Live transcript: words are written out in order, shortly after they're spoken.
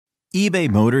eBay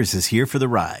Motors is here for the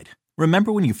ride.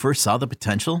 Remember when you first saw the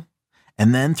potential?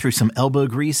 And then through some elbow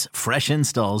grease, fresh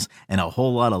installs, and a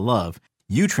whole lot of love,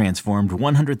 you transformed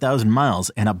 100,000 miles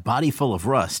and a body full of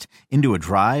rust into a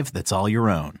drive that's all your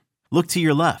own. Look to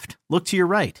your left. Look to your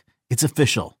right. It's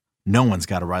official. No one's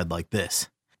got a ride like this.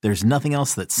 There's nothing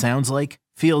else that sounds like,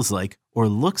 feels like, or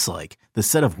looks like the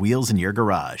set of wheels in your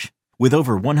garage. With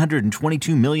over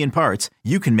 122 million parts,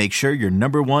 you can make sure your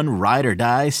number one ride or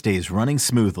die stays running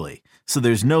smoothly. So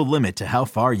there's no limit to how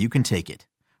far you can take it.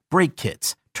 Brake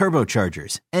kits,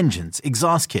 turbochargers, engines,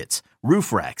 exhaust kits,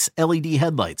 roof racks, LED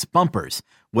headlights, bumpers,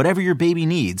 whatever your baby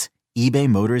needs, eBay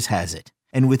Motors has it.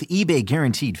 And with eBay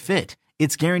Guaranteed Fit,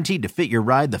 it's guaranteed to fit your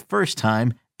ride the first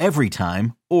time, every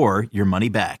time, or your money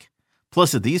back.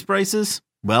 Plus at these prices,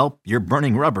 well, you're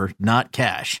burning rubber, not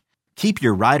cash. Keep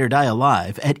your ride or die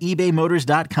alive at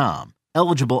ebaymotors.com.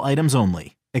 Eligible items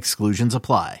only. Exclusions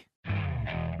apply.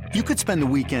 You could spend the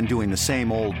weekend doing the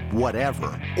same old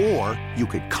whatever, or you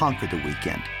could conquer the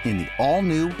weekend in the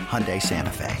all-new Hyundai Santa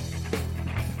Fe.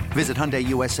 Visit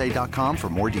HyundaiUSA.com for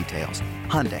more details.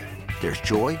 Hyundai, there's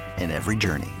joy in every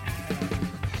journey.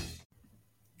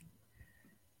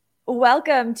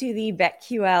 Welcome to the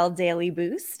BetQL Daily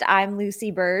Boost. I'm Lucy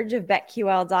Burge of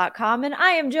BetQL.com, and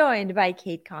I am joined by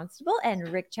Kate Constable and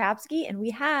Rick Chapsky, and we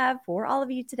have, for all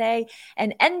of you today,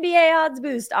 an NBA odds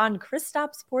boost on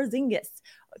Kristaps Porzingis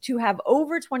to have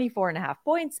over 24.5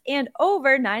 points and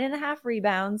over 9.5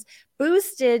 rebounds,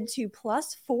 boosted to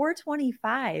plus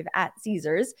 425 at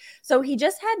Caesars. So he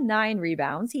just had 9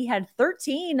 rebounds. He had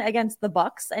 13 against the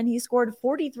Bucks, and he scored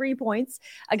 43 points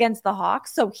against the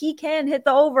Hawks. So he can hit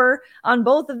the over on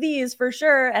both of these for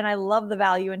sure. And I love the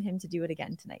value in him to do it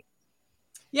again tonight.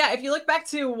 Yeah, if you look back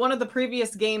to one of the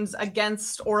previous games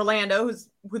against Orlando,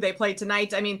 who they played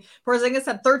tonight, I mean, Porzingis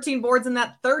had 13 boards in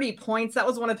that, 30 points. That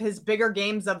was one of his bigger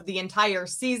games of the entire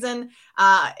season.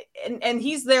 And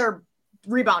he's their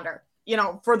rebounder,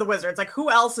 for the Wizards. Like,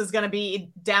 who else is going to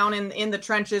be down in the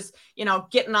trenches,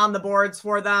 getting on the boards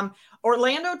for them?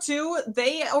 Orlando, too,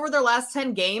 they, over their last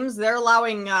 10 games, they're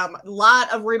allowing a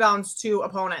lot of rebounds to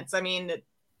opponents. I mean,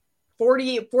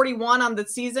 41 on the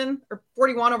season, or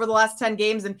 41 over the last 10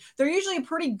 games. And they're usually a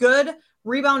pretty good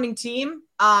rebounding team.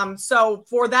 So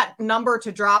for that number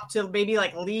to drop to maybe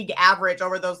like league average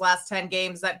over those last 10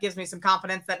 games, that gives me some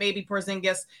confidence that maybe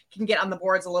Porzingis can get on the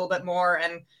boards a little bit more.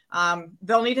 And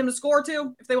they'll need him to score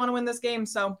too if they want to win this game.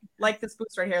 So like this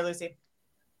boost right here, Lucy.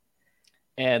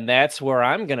 And that's where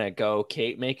I'm going to go,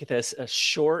 Kate. Make this a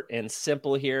short and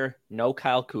simple here. No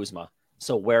Kyle Kuzma.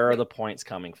 So where are the points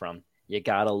coming from? You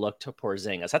got to look to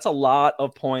Porzingis. That's a lot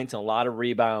of points and a lot of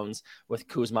rebounds with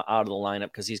Kuzma out of the lineup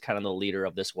because he's kind of the leader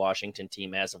of this Washington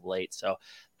team as of late. So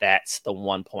that's the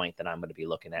one point that I'm going to be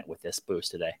looking at with this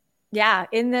boost today. Yeah,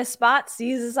 in this spot,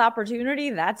 seize this opportunity.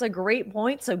 That's a great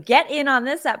point. So get in on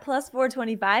this at plus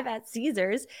 425 at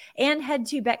Caesars and head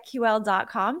to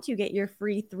BetQL.com to get your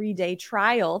free 3-day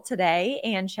trial today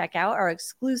and check out our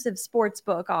exclusive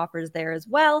sportsbook offers there as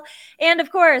well. And of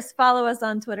course, follow us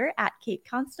on Twitter at Kate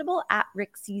Constable, at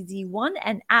RickCZ1,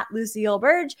 and at Lucille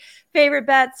Burge. Favorite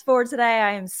bets for today,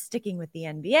 I am sticking with the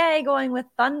NBA, going with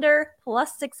Thunder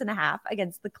plus 6.5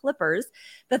 against the Clippers.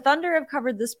 The Thunder have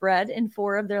covered the spread in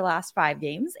 4 of their last 5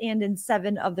 games and in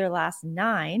 7 of their last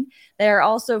 9. They are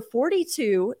also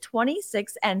 42,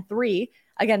 26, and 3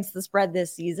 against the spread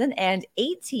this season, and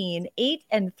 18, 8,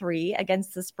 and 3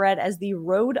 against the spread as the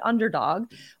road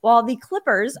underdog, while the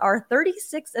Clippers are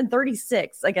 36 and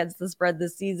 36 against the spread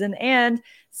this season and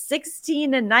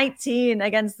 16 and 19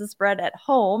 against the spread at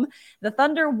home. The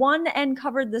Thunder won and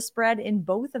covered the spread in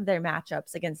both of their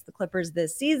matchups against the Clippers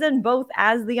this season, both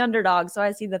as the underdog. So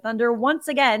I see the Thunder once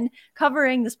again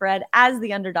covering the spread as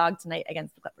the underdog tonight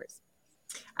against the Clippers.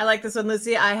 I like this one,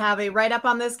 Lucy. I have a write-up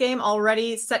on this game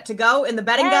already set to go in the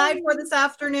betting guide for this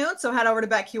afternoon. So head over to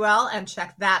BetQL and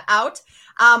check that out.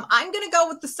 I'm going to go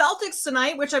with the Celtics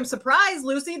tonight, which I'm surprised,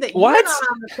 Lucy, that you're not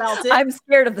on the Celtics. I'm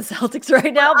scared of the Celtics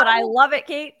right now, but I love it,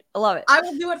 Kate. I love it. I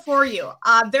will do it for you.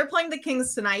 They're playing the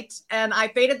Kings tonight, and I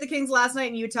faded the Kings last night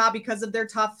in Utah because of their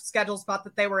tough schedule spot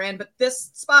that they were in. But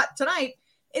this spot tonight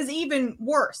is even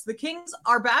worse. The Kings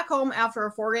are back home after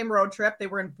a 4-game road trip. They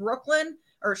were in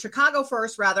Chicago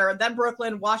first, then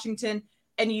Brooklyn, Washington,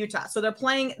 and Utah. So they're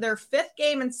playing their 5th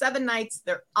game in 7 nights.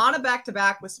 They're on a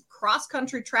back-to-back with some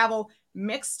cross-country travel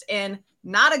mixed in.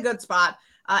 Not a good spot.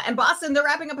 And Boston, they're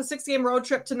wrapping up a 6-game road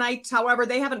trip tonight. However,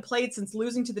 they haven't played since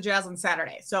losing to the Jazz on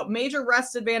Saturday. So major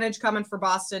rest advantage coming for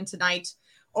Boston tonight.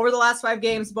 Over the last 5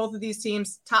 games, both of these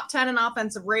teams, top 10 in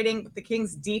offensive rating. The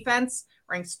Kings defense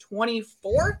ranks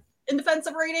 24th in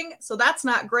defensive rating, so that's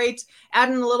not great.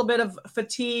 Adding a little bit of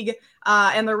fatigue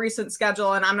and the recent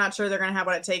schedule, and I'm not sure they're going to have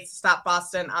what it takes to stop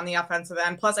Boston on the offensive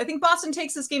end. Plus, I think Boston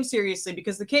takes this game seriously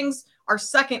because the Kings are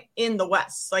second in the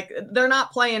West. Like, they're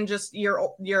not playing just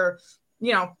your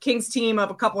Kings team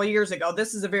of a couple of years ago.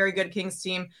 This is a very good Kings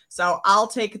team, so I'll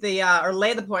take or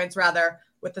lay the points rather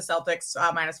with the Celtics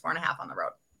 -4.5 on the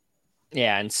road.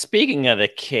 Yeah, and speaking of the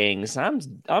Kings, I'm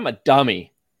a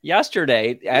dummy.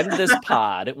 Yesterday, at this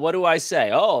pod, what do I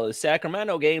say? Oh, the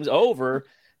Sacramento game's over,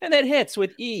 and it hits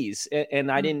with ease,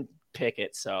 and I didn't pick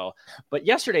it. So, but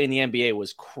yesterday in the NBA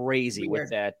was crazy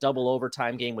with that double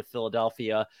overtime game with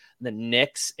Philadelphia, the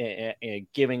Knicks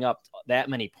giving up that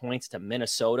many points to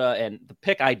Minnesota, and the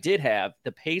pick I did have,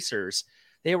 the Pacers,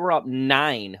 they were up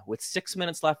 9 with 6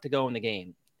 minutes left to go in the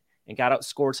game, and got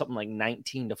outscored something like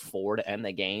 19-4 to end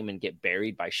the game and get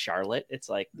buried by Charlotte. It's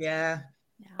like, yeah.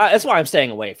 That's why I'm staying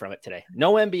away from it today.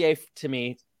 No NBA to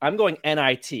me. I'm going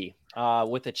NIT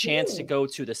with a chance to go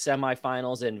to the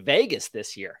semifinals in Vegas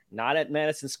this year. Not at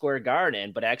Madison Square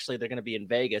Garden, but actually they're going to be in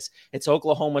Vegas. It's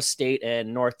Oklahoma State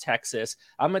and North Texas.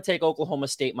 I'm going to take Oklahoma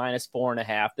State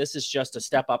 -4.5. This is just a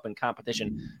step up in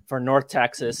competition for North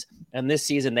Texas. And this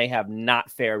season they have not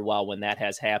fared well when that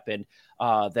has happened.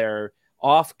 Their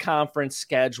off-conference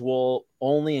schedule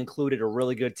only included a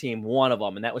really good team, one of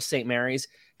them, and that was St. Mary's.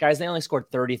 Guys, they only scored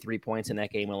 33 points in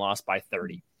that game and lost by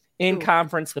 30. In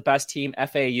conference, the best team,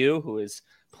 FAU, who is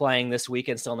playing this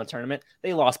weekend still in the tournament,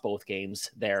 they lost both games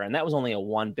there, and that was only a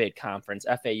one-bid conference.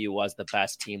 FAU was the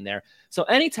best team there. So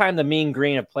anytime the Mean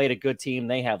Green have played a good team,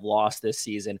 they have lost this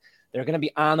season. They're going to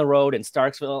be on the road in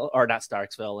Stillwater,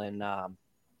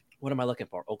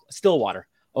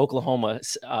 Oklahoma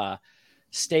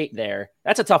State there.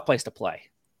 That's a tough place to play.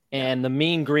 And the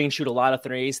Mean Green shoot a lot of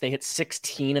threes. They hit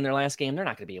 16 in their last game. They're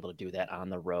not going to be able to do that on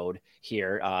the road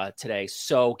here today.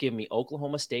 So give me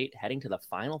Oklahoma State heading to the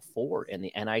Final Four in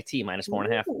the NIT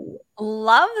 -4.5.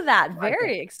 Love that.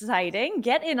 Very exciting.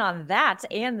 Get in on that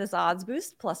and this odds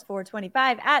boost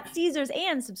 +425 at Caesars,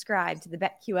 and subscribe to the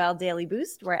BetQL Daily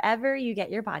Boost wherever you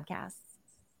get your podcasts.